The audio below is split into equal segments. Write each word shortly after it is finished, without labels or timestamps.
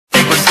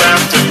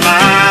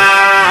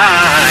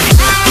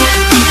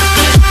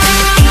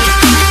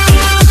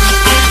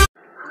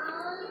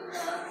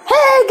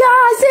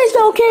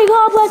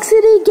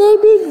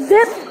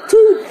And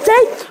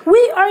today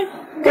we are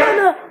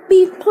gonna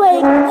be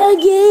playing a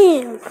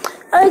game.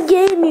 A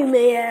game, you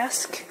may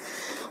ask.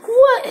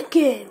 What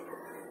game?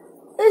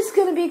 It's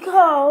gonna be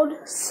called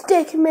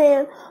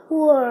Stickman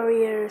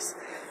Warriors.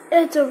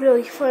 It's a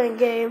really fun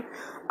game.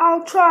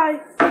 I'll try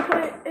to put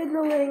it in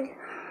the link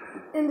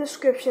in the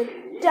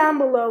description down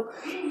below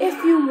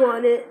if you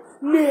want it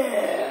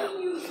now.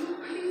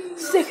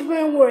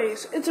 Stickman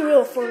Warriors. It's a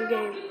real fun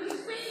game.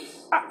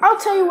 I'll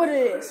tell you what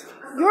it is.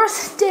 You're a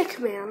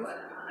stickman,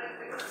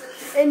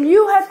 and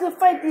you have to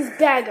fight these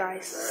bad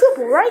guys.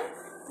 Simple, right?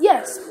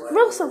 Yes,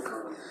 real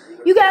simple.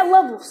 You got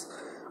levels.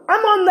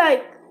 I'm on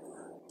like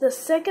the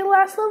second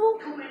last level,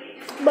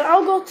 but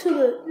I'll go to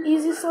the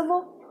easiest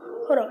level.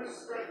 Hold up.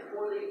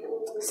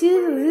 See,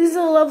 these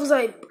are the levels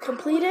I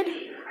completed.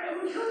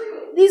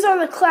 These are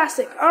the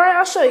classic. Alright,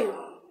 I'll show you.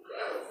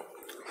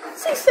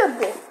 See,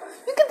 simple.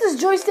 You get this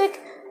joystick,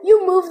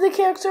 you move the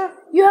character,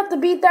 you have to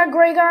beat that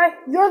gray guy,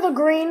 you're the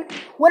green.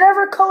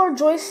 Whatever color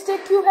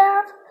joystick you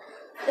have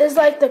is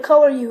like the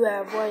color you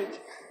have.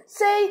 Like,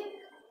 say,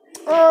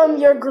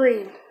 you're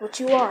green, which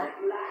you are.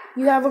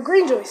 You have a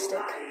green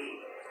joystick.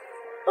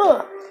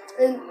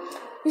 And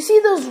you see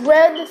those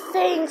red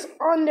things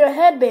on your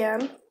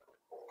headband?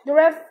 The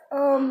red,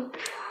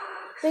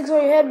 things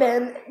on your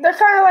headband, they're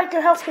kind of like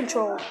your health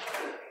control.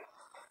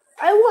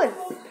 I won.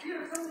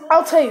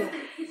 I'll tell you.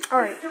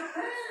 Alright.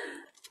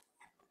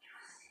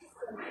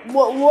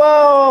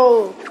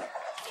 Whoa.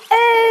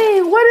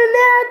 Hey, what an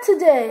ad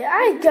today.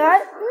 I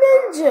got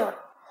Ninja.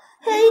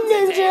 Hey,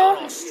 Ninja.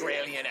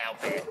 Australian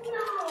outfit.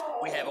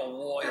 We have a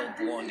wild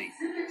blondie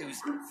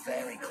who's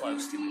very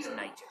close to his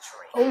nature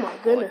tree. Oh my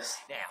goodness.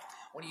 Now,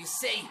 when you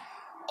see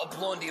a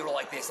blondie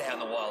like this out in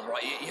the wild,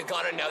 right, you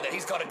gotta know that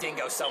he's got a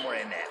dingo somewhere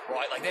in there,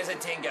 right? Like, there's a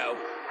dingo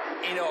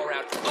in or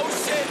around. Oh,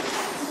 shit!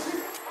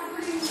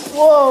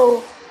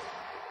 Whoa.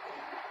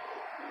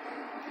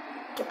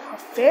 The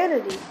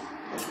profanity.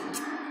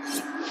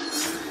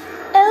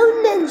 Oh,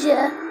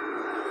 Ninja.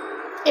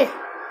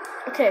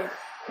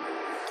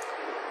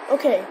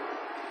 Okay.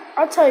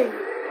 I'll tell you.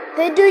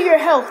 They do your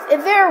health.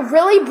 If they're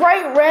really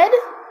bright red,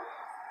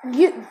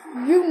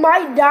 you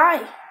might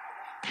die.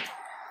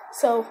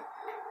 So,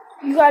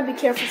 you gotta be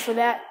careful for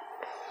that.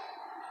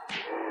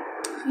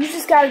 You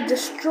just gotta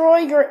destroy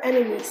your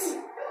enemies.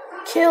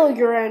 Kill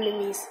your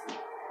enemies.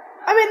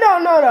 I mean, no,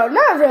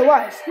 not in real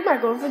life. You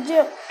might go for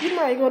jail. You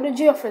might go to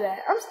jail for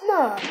that. I'm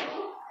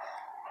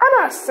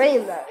not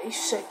saying that you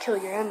should kill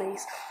your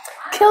enemies.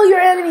 Kill your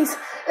enemies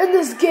in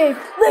this game.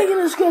 Link in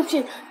the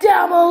description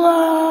down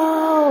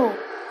below.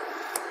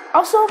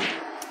 Also,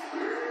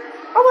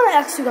 I want to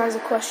ask you guys a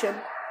question.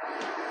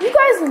 Do you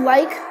guys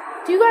like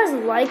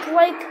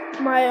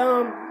my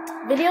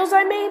videos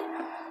I made?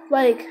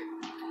 Like,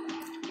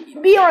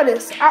 be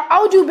honest.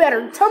 I'll do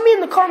better. Tell me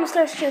in the comment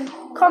section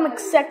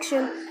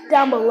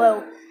down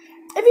below.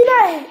 If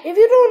you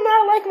do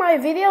not like my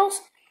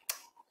videos,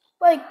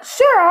 like,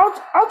 sure,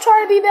 I'll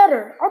try to be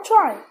better. I'll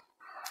try.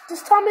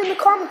 Just tell me in the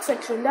comment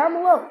section down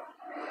below.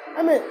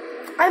 I mean,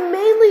 I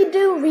mainly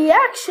do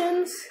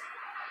reactions,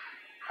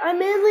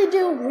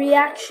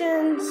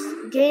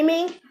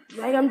 gaming,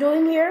 like I'm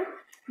doing here,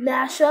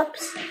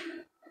 mashups.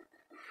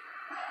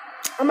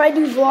 I might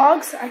do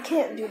vlogs. I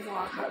can't do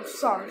vlogs. I'm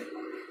sorry.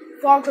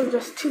 Vlogs are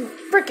just too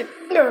freaking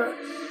nerd.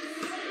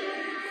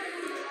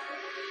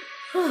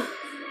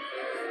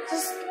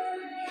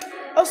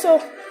 Also,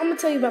 I'm gonna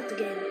tell you about the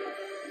game.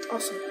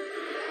 Also,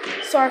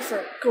 sorry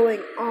for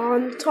going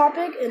on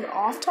topic and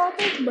off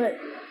topic, but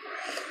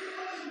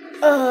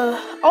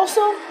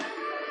also,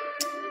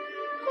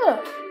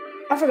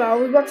 I forgot what I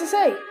was about to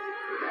say.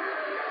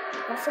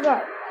 I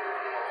forgot.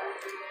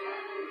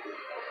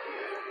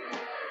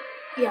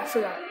 Yeah, I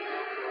forgot.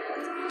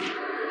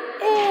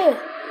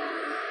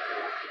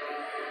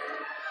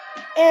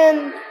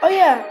 And oh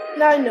yeah,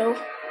 now I know.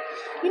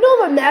 You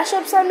know the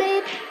mashups I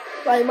made?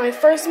 Like, my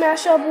first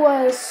mashup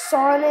was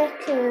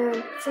Sonic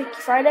and Freaky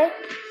Friday.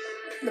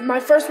 My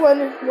first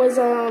one was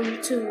no,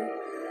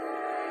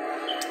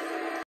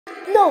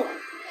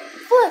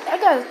 flip. I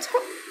gotta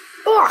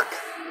fuck.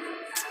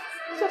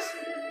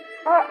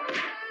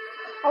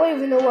 I don't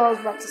even know what I was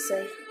about to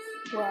say.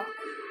 Wow,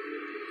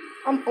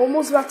 I'm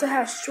almost about to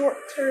have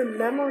short-term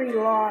memory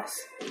loss.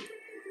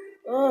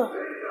 Oh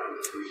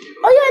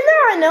yeah,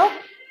 now I know.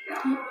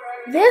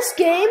 This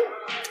game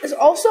is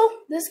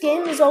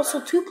also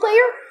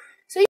 2-player.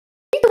 So you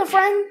can have a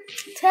friend,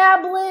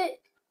 tablet,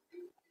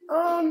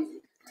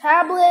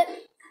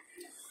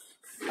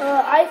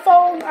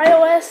 iPhone,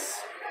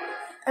 iOS.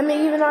 I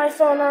mean, even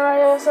iPhone and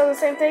iOS are the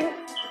same thing.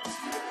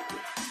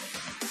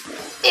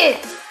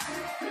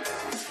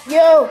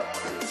 Yo!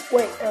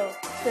 Wait, oh,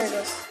 there it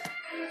goes.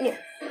 Yeah.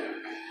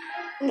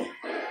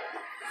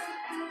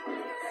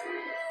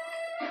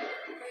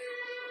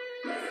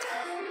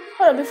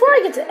 Hold on, before I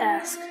get to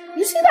ask,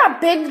 you see that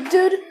big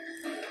dude?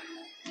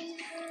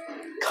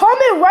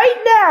 Comment right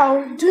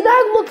now. Do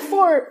not look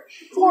forward.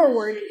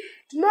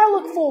 Do not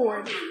look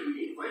forward.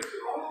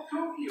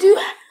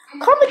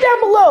 Comment down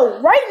below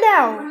right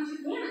now.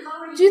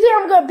 Do you think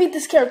I'm gonna beat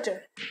this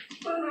character?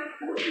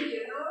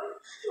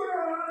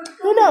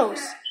 Who knows?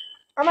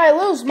 I might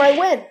lose, might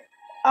win.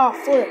 Oh,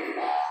 flip.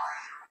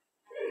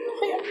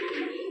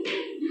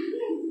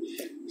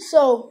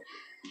 So,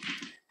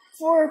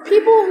 for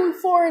people who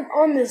forward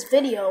on this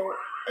video,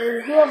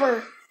 and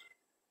whoever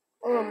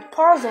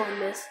pause on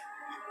this,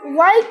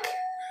 like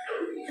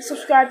and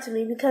subscribe to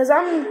me, because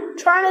I'm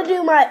trying to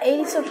do my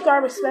 80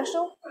 subscriber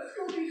special,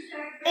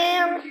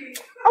 and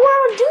I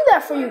want to do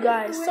that for you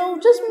guys. So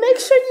just make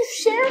sure you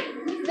share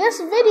this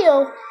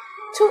video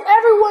to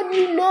everyone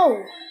you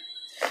know.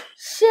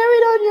 Share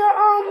it on your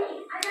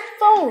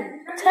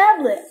phone,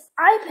 tablet,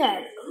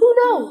 iPad, who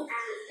knows?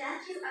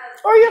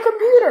 Or your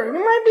computer. You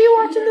might be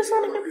watching this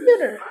on a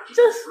computer.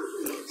 Just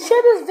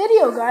share this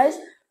video, guys.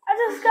 I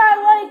just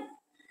got like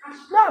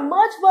not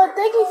much, but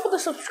thank you for the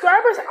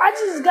subscribers. I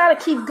just gotta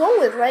keep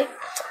going. Like,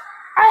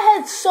 I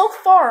had so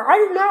far. I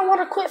do not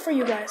want to quit for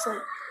you guys.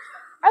 Like,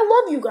 I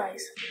love you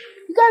guys.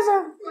 You guys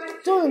are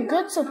doing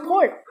good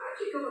support.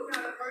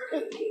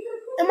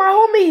 And my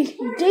homie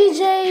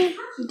DJ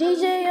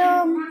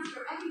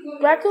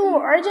Raccoon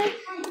or RJ,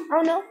 I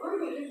don't know.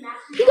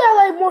 He got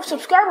like more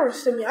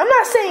subscribers than me. I'm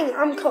not saying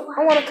I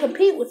want to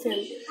compete with him.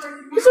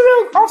 He's a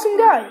real awesome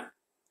guy.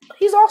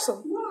 He's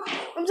awesome.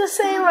 I'm just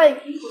saying,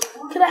 like,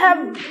 can I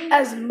have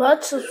as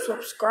much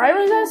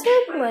subscribers as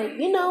him? Like,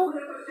 you know,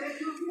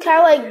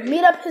 can I like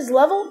meet up his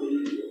level?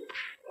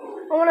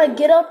 I want to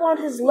get up on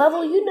his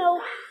level, you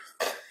know.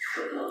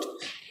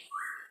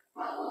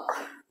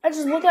 I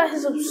just look at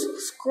his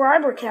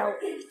subscriber count.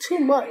 Too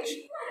much.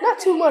 Not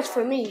too much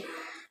for me.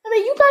 I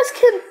mean, you guys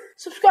can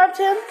subscribe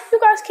to him. You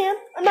guys can.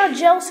 I'm not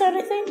jealous or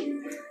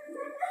anything.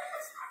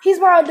 He's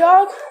my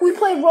dog. We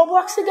play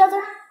Roblox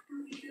together.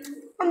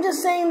 I'm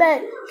just saying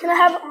that, can I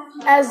have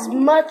as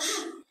much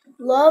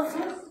love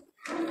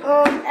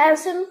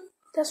as him?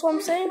 That's what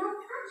I'm saying.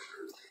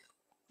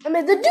 I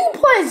mean, the dude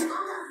plays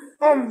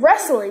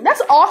wrestling.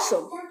 That's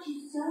awesome.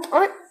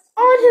 On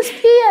his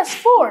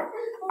PS4.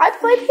 I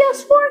play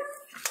PS4.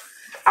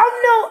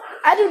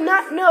 I do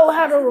not know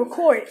how to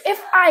record.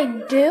 If I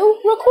do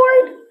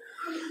record,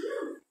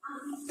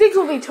 things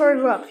will be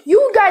turned up.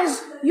 You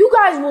guys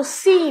will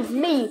see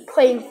me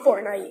playing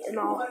Fortnite and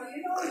all.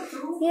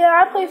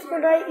 Yeah, I play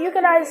Fortnite. You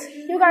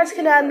guys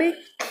can add me.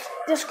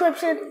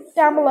 Description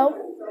down below.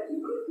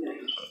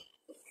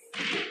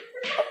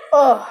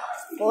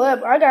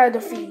 Flip. I gotta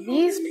defeat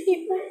these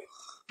people.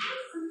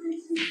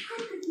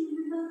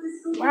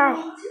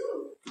 Wow.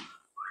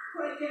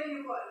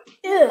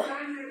 Ew.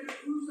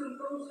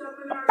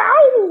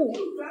 Bow.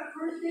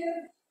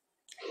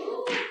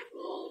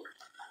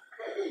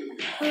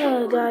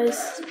 Oh,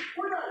 guys.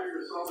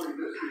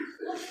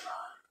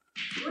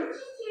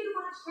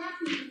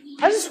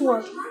 I just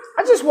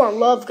want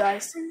love,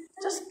 guys.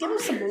 Just give me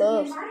some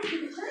love.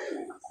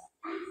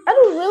 I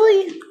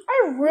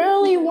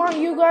really want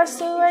you guys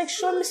to like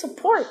show me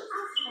support.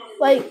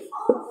 Like,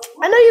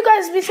 I know you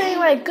guys be saying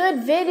like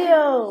good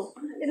video,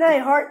 and I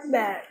heart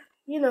that,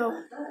 you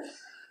know.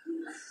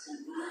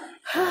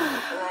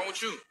 What's wrong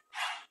with you?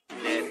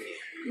 Nothing.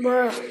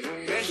 Bruh.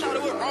 Man, shout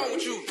out, what's wrong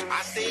with you?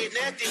 I said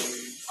nothing.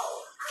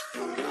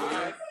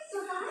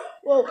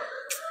 Whoa.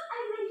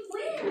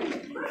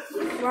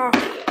 Wow. I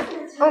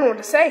don't know what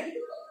to say.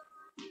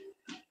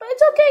 But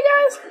it's okay,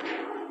 guys.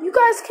 You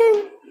guys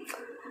can...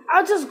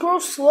 I'll just grow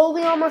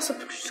slowly on my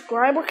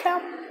subscriber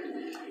count.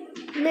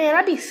 Man,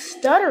 I be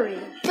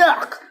stuttering.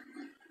 Yuck.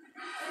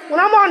 When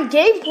I'm on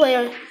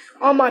gameplay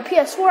on my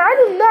PS4, I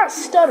do not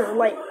stutter.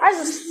 Like, I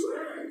just...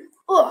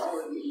 Ugh.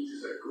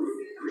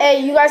 Hey,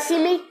 you guys see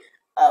me?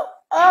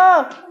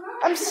 Oh,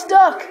 I'm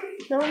stuck.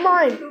 Never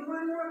mind.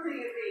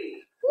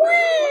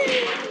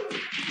 Whee!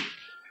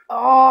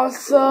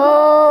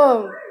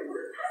 Awesome.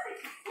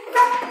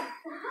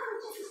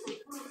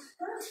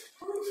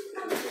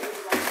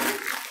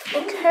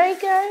 Okay,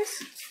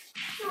 guys.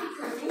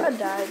 I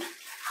died.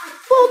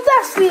 Well,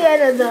 that's the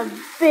end of the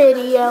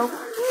video.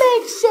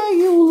 Make sure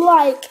you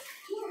like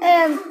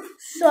and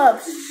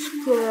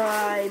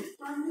subscribe.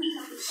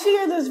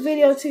 Share this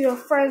video to your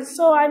friends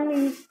so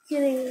I'm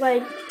getting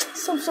like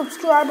some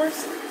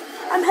subscribers.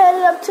 I'm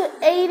headed up to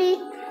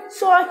 80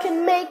 so I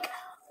can make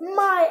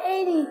my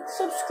 80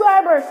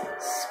 subscriber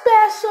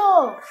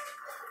special.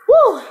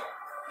 Woo!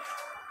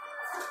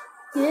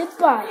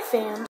 Goodbye,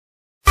 fam.